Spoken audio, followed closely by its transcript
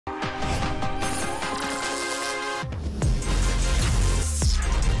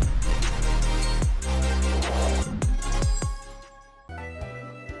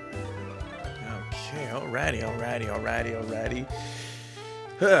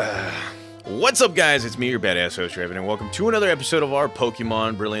What's up, guys? It's me, your badass host, Draven, and welcome to another episode of our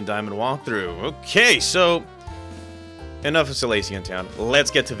Pokemon Brilliant Diamond walkthrough. Okay, so enough of Salacian Town.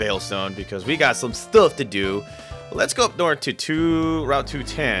 Let's get to Veilstone because we got some stuff to do. Let's go up north to Route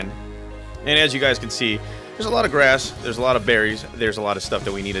 210, and as you guys can see, there's a lot of grass, there's a lot of berries, there's a lot of stuff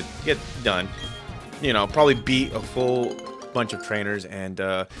that we need to get done. You know, probably beat a full bunch of trainers and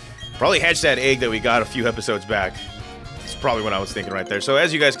probably hatch that egg that we got a few episodes back. That's probably what I was thinking right there. So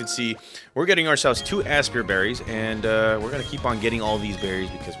as you guys can see, we're getting ourselves 2 Aspire berries, and we're going to keep on getting all these berries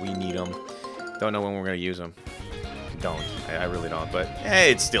because we need them. Don't know when we're going to use them. Don't. I really don't, but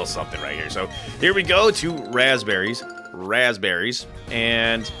hey, it's still something right here. So here we go to raspberries,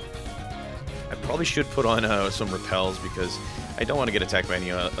 and I probably should put on some repels because I don't want to get attacked by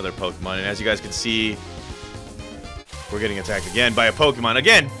any other Pokemon. And as you guys can see, we're getting attacked again by a Pokemon.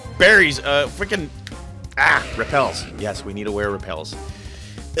 Again, berries, freaking, repels. Yes, we need to wear repels.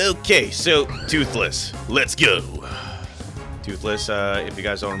 Okay, so Toothless, let's go. Toothless, if you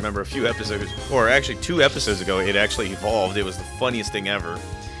guys don't remember, a few episodes, or actually 2 episodes ago, it actually evolved. It was the funniest thing ever.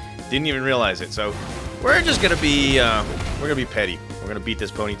 Didn't even realize it. So we're just gonna be, petty. We're gonna beat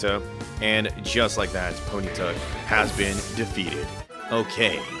this Ponyta, and just like that, Ponyta has been defeated.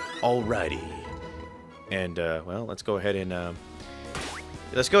 Okay, alrighty. And well, let's go ahead and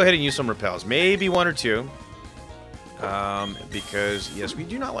use some repels, maybe 1 or 2. Because yes, we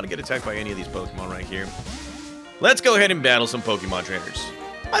do not want to get attacked by any of these Pokemon right here. Let's go ahead and battle some Pokemon trainers.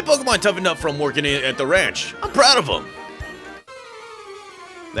 My Pokemon toughened up from working at the ranch. I'm proud of them.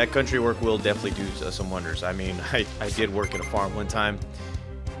 That country work will definitely do some wonders. I mean, I did work at a farm one time.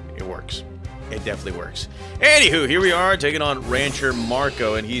 It works. It definitely works. Anywho, here we are taking on Rancher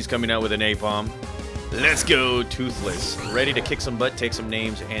Marco, and he's coming out with an A-bomb. Let's go, Toothless. Ready to kick some butt, take some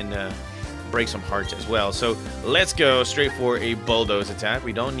names, and break some hearts as well. So let's go straight for a Bulldoze attack.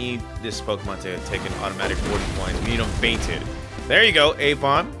 We don't need this Pokemon to take an automatic 40 points. We need him fainted. There you go.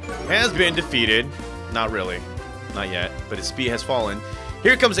 Apom has been defeated. Not really. Not yet. But his speed has fallen.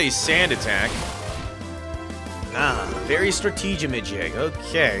 Here comes a Sand attack. Very strategic.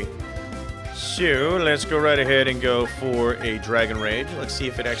 Okay. So let's go right ahead and go for a Dragon Rage. Let's see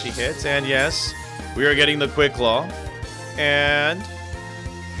if it actually hits. And yes, we are getting the Quick Claw. And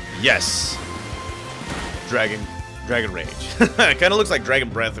yes, Dragon Rage. Kind of looks like Dragon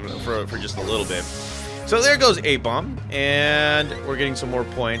Breath for just a little bit. So there goes A-Bomb, and we're getting some more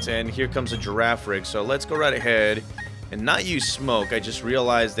points. And here comes a Girafarig. So let's go right ahead and not use Smoke. I just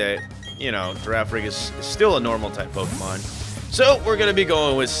realized that, you know, Girafarig is still a normal type Pokemon. So we're gonna be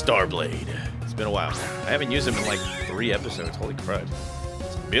going with Starblade. It's been a while. I haven't used him in like 3 episodes. Holy crud!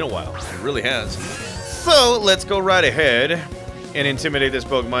 It's been a while. It really has. So let's go right ahead and intimidate this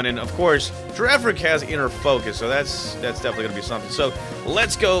Pokemon, and of course, Girafarig has Inner Focus, so that's definitely gonna be something. So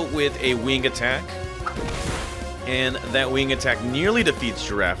let's go with a Wing Attack, and that Wing Attack nearly defeats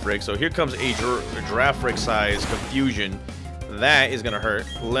Girafarig. So here comes a Girafarig-sized Confusion. That is gonna hurt.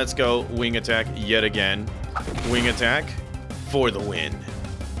 Let's go Wing Attack yet again. Wing Attack for the win.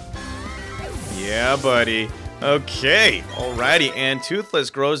 Yeah, buddy. Okay, alrighty, and Toothless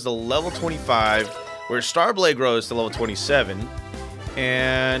grows to level 25. Where Starblade grows to level 27.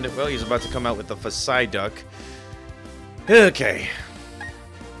 And, well, he's about to come out with the Psyduck. Okay.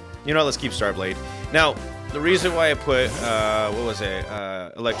 You know, let's keep Starblade. Now, the reason why I put,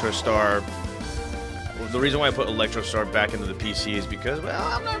 Electrostar... The reason why I put Electrostar back into the PC is because,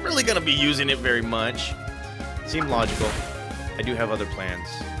 well, I'm not really going to be using it very much. Seemed logical. I do have other plans.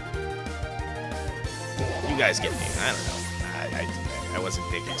 You guys get me. I don't know. I wasn't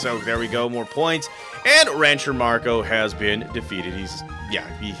thinking. So there we go, more points, and Rancher Marco has been defeated. He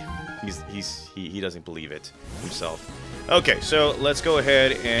doesn't believe it himself. Okay, so let's go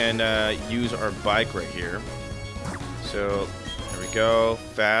ahead and use our bike right here. So there we go,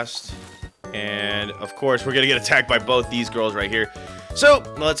 fast, and of course we're gonna get attacked by both these girls right here. So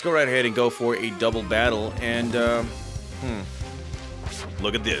let's go right ahead and go for a double battle, and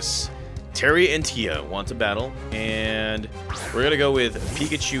look at this. Terry and Tia want to battle, and we're gonna go with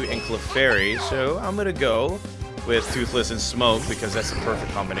Pikachu and Clefairy. So I'm gonna go with Toothless and Smoke because that's the perfect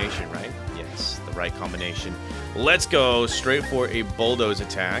combination, right? Yes, the right combination. Let's go straight for a Bulldoze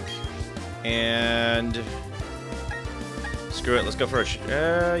attack, and screw it. Let's go for a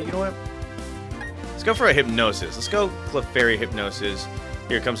you know what? Let's go for a Hypnosis. Let's go Clefairy Hypnosis.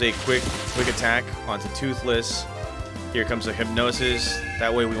 Here comes a quick attack onto Toothless. Here comes a Hypnosis.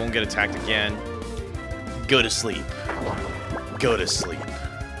 That way we won't get attacked again. Go to sleep. Go to sleep.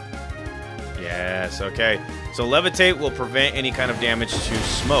 Yes, okay. So Levitate will prevent any kind of damage to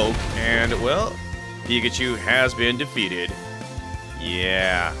Smoke. And, well, Pikachu has been defeated.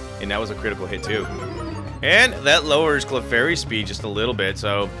 Yeah, and that was a critical hit too. And that lowers Clefairy's speed just a little bit,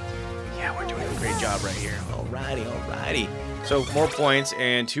 so yeah, we're doing a great job right here. Alrighty, alrighty. So, more points,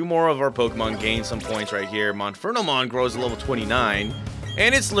 and 2 more of our Pokemon gain some points right here. Monfernomon grows to level 29,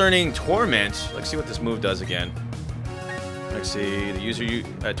 and it's learning Torment. Let's see what this move does again. Let's see, the user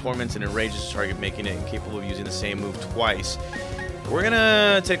torments and enrages the target, making it incapable of using the same move twice. We're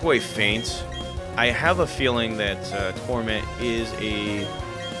gonna take away Feint. I have a feeling that Torment is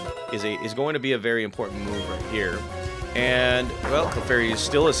going to be a very important move right here. And, well, Clefairy is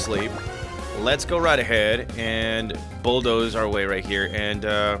still asleep. Let's go right ahead and bulldoze our way right here. And,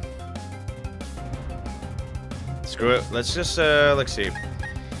 screw it. Let's just, let's see.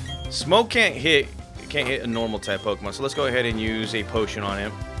 Smoke can't hit a normal type Pokemon, so let's go ahead and use a potion on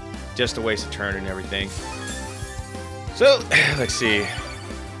him. Just to waste a turn and everything. So, let's see.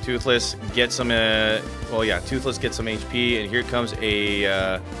 Toothless gets some, well, yeah, Toothless gets some HP, and here comes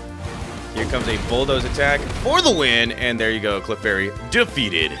a bulldoze attack for the win, and there you go, Clefairy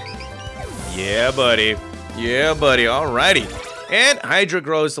defeated. Yeah, buddy. Yeah, buddy. Alrighty. And Hydra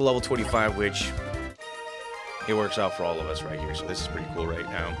grows to level 25, which it works out for all of us right here, so this is pretty cool right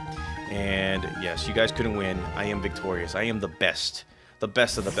now. And yes, you guys couldn't win. I am victorious. I am the best. The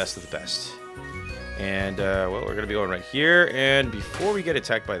best of the best of the best. And, well, we're going to be going right here. And before we get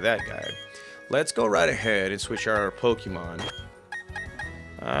attacked by that guy, let's go right ahead and switch our Pokemon.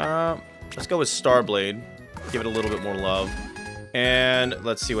 Let's go with Starblade. Give it a little bit more love. And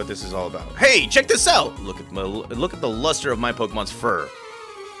let's see what this is all about. Hey, check this out! Look at the luster of my Pokemon's fur.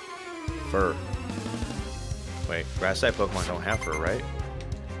 Fur. Wait, grass-type Pokemon don't have fur, right?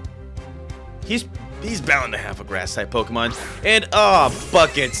 He's bound to have a grass-type Pokemon. And, oh,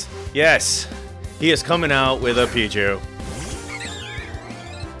 buckets. Yes. He is coming out with a Pichu.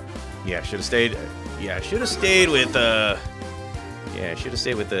 Yeah, should have stayed. Yeah, should have stayed with the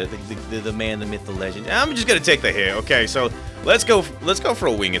man, the myth, the legend. I'm just gonna take the hit. Okay, so let's go for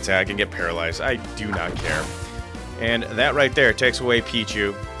a wing attack and get paralyzed. I do not care. And that right there takes away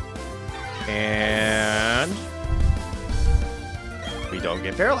Pichu. And we don't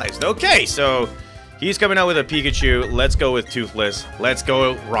get paralyzed. Okay, so he's coming out with a Pikachu. Let's go with Toothless. Let's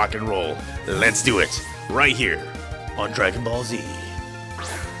go rock and roll. Let's do it right here on Dragon Ball Z.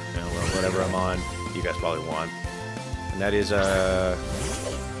 Well, whatever I'm on, you guys probably won. And that is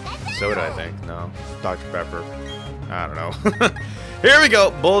soda, I think. No, Dr. Pepper. I don't know. Here we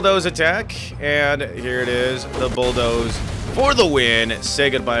go. Bulldoze attack. And here it is. The Bulldoze for the win. Say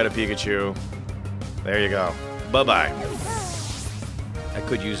goodbye to Pikachu. There you go. Bye-bye. I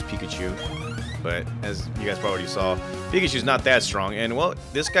could use Pikachu, but as you guys probably saw, Pikachu's not that strong. And, well,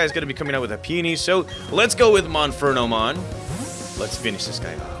 this guy's going to be coming out with a Peony, so let's go with Monfernomon. Let's finish this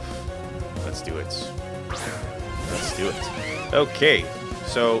guy off. Let's do it. Let's do it. Okay,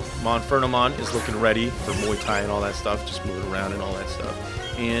 so Monfernomon is looking ready for Muay Thai and all that stuff, just moving around and all that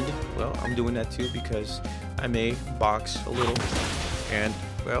stuff. And, well, I'm doing that too because I may box a little. And,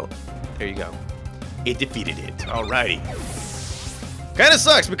 well, there you go. It defeated it. Alrighty. Kind of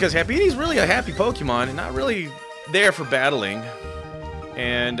sucks because Happini's really a happy Pokemon and not really there for battling.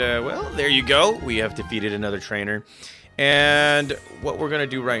 And, well, there you go. We have defeated another trainer. And what we're going to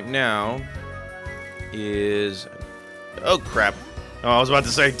do right now is... Oh, crap. Oh, I was about to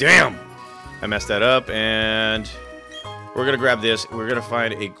say, damn! I messed that up, and we're going to grab this. We're going to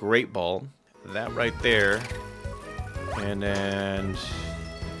find a Great Ball. That right there. And then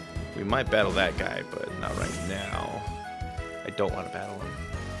we might battle that guy, but not right now. I don't want to battle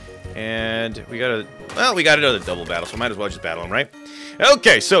him. And we got another double battle, so might as well just battle him, right?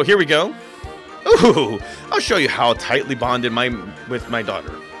 Okay, so here we go. Ooh, I'll show you how tightly bonded with my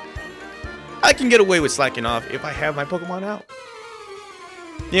daughter. I can get away with slacking off if I have my Pokemon out.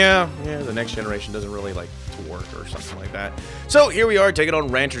 Yeah, the next generation doesn't really like to work or something like that. So here we are taking on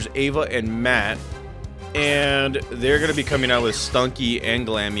Ranchers Ava and Matt. And they're going to be coming out with Stunky and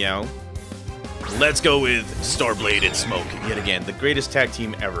Glammeow. Let's go with Starblade and Smoke yet again. The greatest tag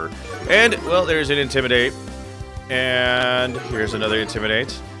team ever. And, well, there's an Intimidate. And here's another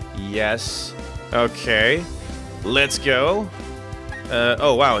Intimidate. Yes. Okay. Let's go.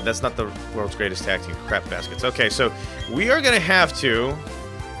 Oh, wow, that's not the world's greatest tag team. Crap baskets. Okay, so we are going to have to...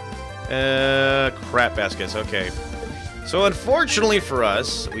 crap baskets. Okay. So, unfortunately for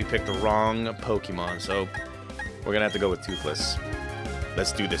us, we picked the wrong Pokemon. So, we're going to have to go with Toothless.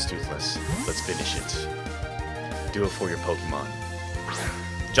 Let's do this, Toothless. Let's finish it. Do it for your Pokemon.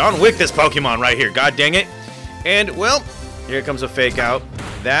 John Wick this Pokemon right here. God dang it. And, well, here comes a Fake Out.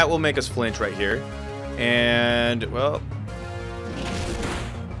 That will make us flinch right here. And, well...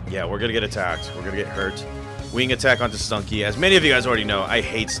 Yeah, we're gonna get attacked. We're gonna get hurt. Wing attack onto Stunky. As many of you guys already know, I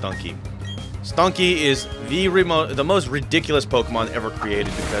hate Stunky. Stunky is the most ridiculous Pokemon ever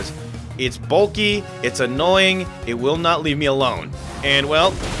created because it's bulky, it's annoying, it will not leave me alone. And,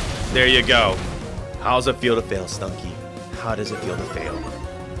 well, there you go. How's it feel to fail, Stunky? How does it feel to fail?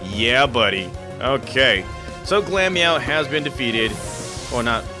 Yeah, buddy. Okay. So Glameow has been defeated. Or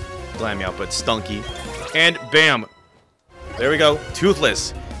not Glameow, but Stunky. And bam. There we go.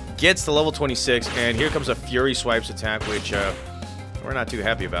 Toothless gets to level 26. And here comes a Fury Swipes attack, which we're not too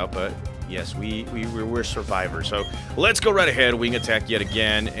happy about, but yes, we're survivors. So let's go right ahead. Wing attack yet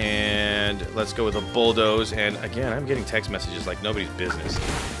again. And let's go with a Bulldoze. And again, I'm getting text messages like nobody's business.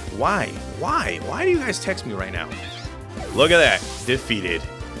 Why? Why? Why do you guys text me right now? Look at that. Defeated.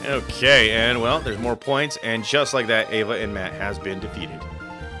 Okay, and well, there's more points, and just like that, Ava and Matt has been defeated.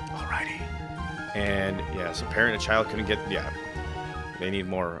 Alrighty. And yes, a parent and a child couldn't get, yeah. They need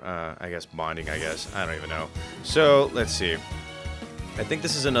more, I guess, bonding, I guess. I don't even know. So, let's see. I think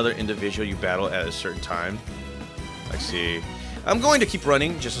this is another individual you battle at a certain time. Let's see. I'm going to keep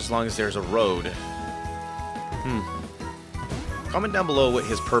running just as long as there's a road. Comment down below what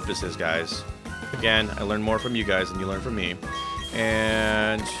his purpose is, guys. Again, I learn more from you guys than you learn from me.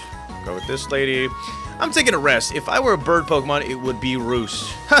 And go with this lady. I'm taking a rest. If I were a bird Pokemon, it would be Roost.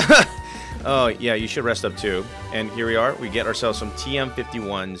 Oh, yeah, you should rest up too. And here we are. We get ourselves some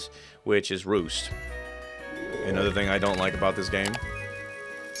TM51s, which is Roost. Another thing I don't like about this game,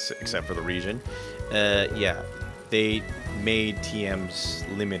 except for the region. Yeah, they made TMs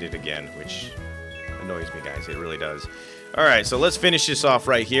limited again, which annoys me, guys. It really does. All right, so let's finish this off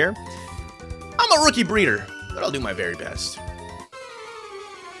right here. I'm a rookie breeder, but I'll do my very best.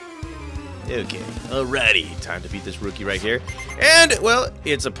 Okay, alrighty, time to beat this rookie right here. And, well,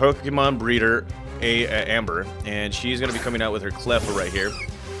 it's a Pokemon breeder, Amber, and she's going to be coming out with her Cleffa right here.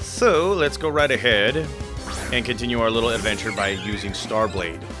 So, let's go right ahead and continue our little adventure by using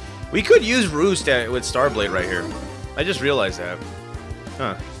Starblade. We could use Roost with Starblade right here. I just realized that.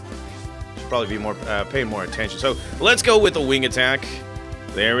 Huh. Should probably be more paying more attention. So, let's go with the Wing Attack.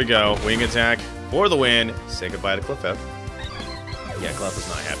 There we go, Wing Attack for the win. Say goodbye to Cleffa. Yeah, Cleffa's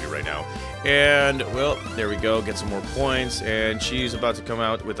not happy right now. And, well, there we go. Get some more points. And she's about to come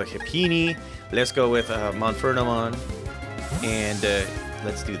out with a Hippini. Let's go with Monfernomon. And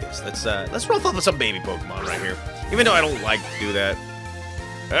let's do this. Let's roll off with some baby Pokemon right here. Even though I don't like to do that.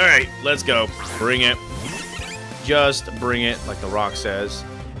 Alright, let's go. Bring it. Just bring it, like the rock says.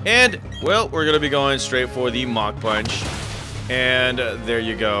 And, well, we're going to be going straight for the Mach Punch. And there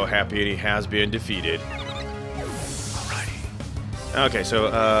you go. Happy has been defeated. Alrighty. Okay, so,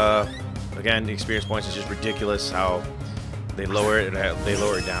 again, the experience points is just ridiculous how they lower it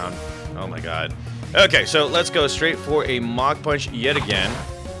down. Oh my god. Okay, so let's go straight for a Mach Punch yet again.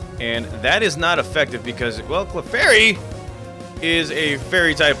 And that is not effective because, well, Clefairy is a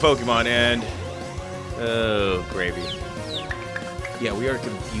fairy-type Pokemon, and... oh, gravy. Yeah, we are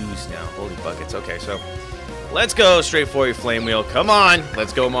confused now. Holy buckets. Okay, so let's go straight for a Flame Wheel. Come on!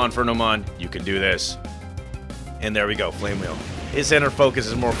 Let's go, Monfernomon. You can do this. And there we go, Flame Wheel. His inner focus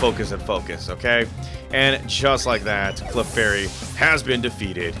is more focus than focus, okay? And just like that, Clefairy has been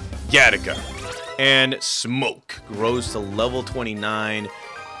defeated. Gattaca. And Smoke grows to level 29.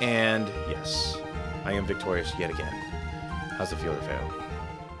 And yes, I am victorious yet again. How's it feel to fail?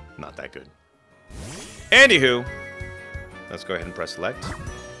 Not that good. Anywho, let's go ahead and press select.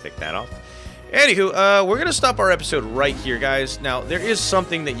 Take that off. Anywho, we're going to stop our episode right here, guys. Now, there is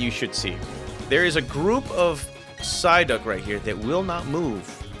something that you should see. There is a group of Psyduck right here that will not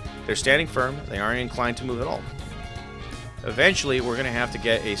move. They're standing firm. They aren't inclined to move at all. Eventually, we're going to have to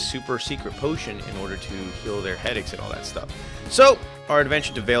get a super secret potion in order to heal their headaches and all that stuff. So, our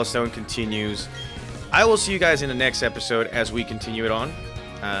adventure to Veilstone continues. I will see you guys in the next episode as we continue it on.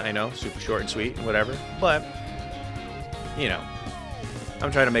 I know, super short and sweet and whatever, but, you know,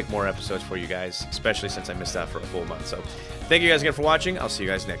 I'm trying to make more episodes for you guys, especially since I missed out for a full month. So, thank you guys again for watching. I'll see you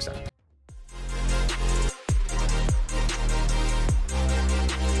guys next time.